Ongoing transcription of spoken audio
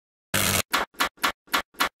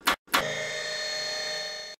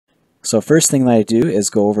So first thing that I do is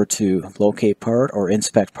go over to Locate Part or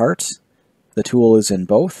Inspect Parts. The tool is in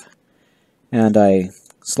both. And I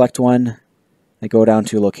select one, I go down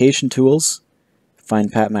to Location Tools,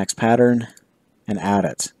 find PatMax pattern, and add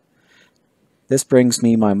it. This brings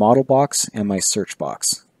me my model box and my search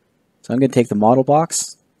box. So I'm going to take the model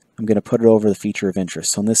box, I'm going to put it over the feature of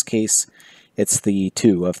interest. So in this case, it's the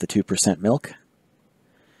 2 of the 2% milk.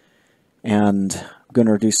 And I'm going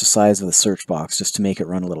to reduce the size of the search box just to make it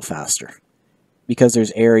run a little faster. Because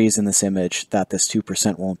there's areas in this image that this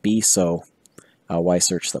 2% won't be, so why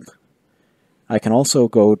search them? I can also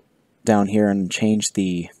go down here and change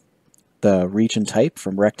the region type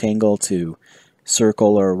from rectangle to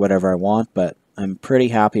circle or whatever I want, but I'm pretty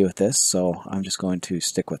happy with this, so I'm just going to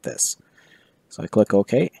stick with this. So I click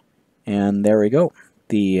OK, and there we go.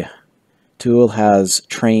 The tool has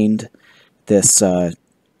trained this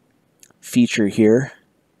feature here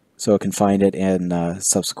so it can find it in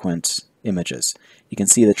subsequent images. You can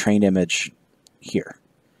see the trained image here.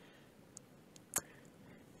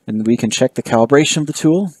 And we can check the calibration of the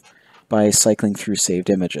tool by cycling through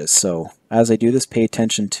saved images. So as I do this, pay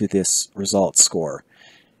attention to this result score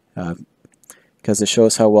because it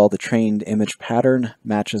shows how well the trained image pattern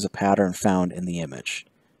matches a pattern found in the image.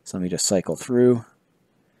 So let me just cycle through.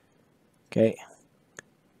 Okay,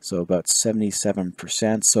 so about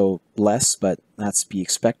 77%, so less, but that's to be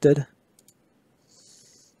expected.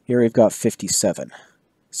 Here we've got 57,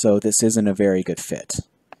 so this isn't a very good fit.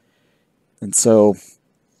 And so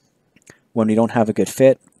when we don't have a good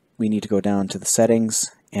fit, we need to go down to the settings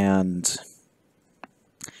and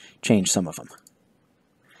change some of them.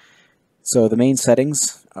 So the main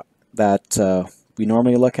settings that we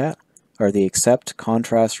normally look at are the accept,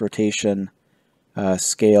 contrast, rotation,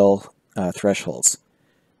 scale, thresholds.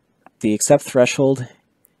 The accept threshold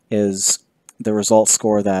is the result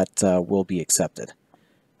score that will be accepted.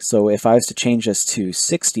 So if I was to change this to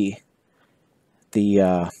 60,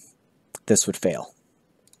 this would fail.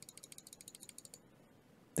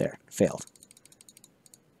 There, failed.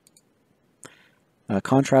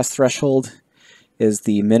 Contrast threshold is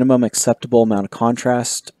the minimum acceptable amount of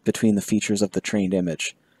contrast between the features of the trained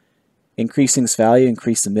image. Increasing its value,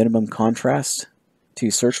 increase the minimum contrast to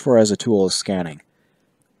search for as a tool is scanning.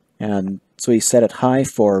 And so we set it high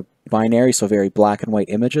for binary, so very black and white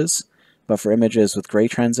images, but for images with gray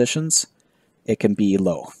transitions, it can be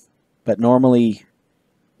low. But normally,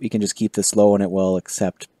 we can just keep this low and it will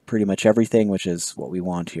accept pretty much everything, which is what we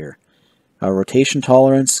want here. Rotation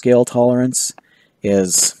tolerance, scale tolerance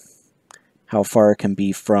is how far it can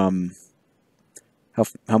be from,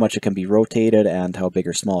 how much it can be rotated and how big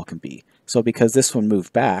or small it can be. So because this one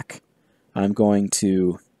moved back, I'm going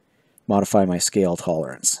to modify my scale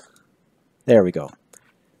tolerance. There we go.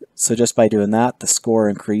 So just by doing that, the score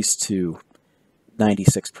increased to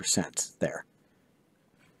 96% there.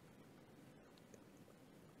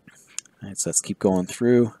 All right, so let's keep going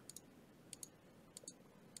through.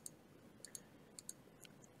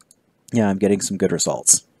 Yeah, I'm getting some good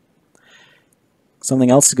results. Something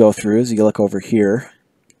else to go through is you look over here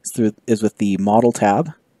is with the model tab.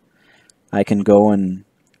 I can go and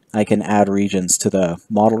I can add regions to the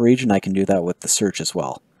model region. I can do that with the search as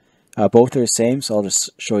well. Both are the same, so I'll just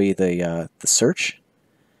show you the search.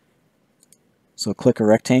 So click a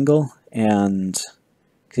rectangle, and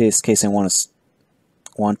in this case I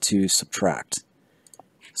want to subtract.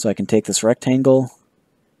 So I can take this rectangle,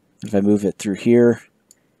 if I move it through here,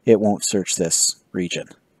 it won't search this region.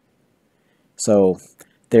 So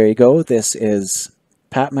there you go. This is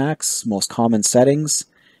PatMax, most common settings.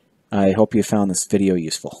 I hope you found this video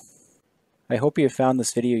useful.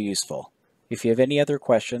 If you have any other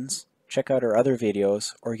questions, check out our other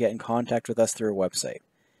videos or get in contact with us through our website.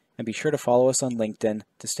 And be sure to follow us on LinkedIn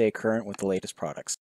to stay current with the latest products.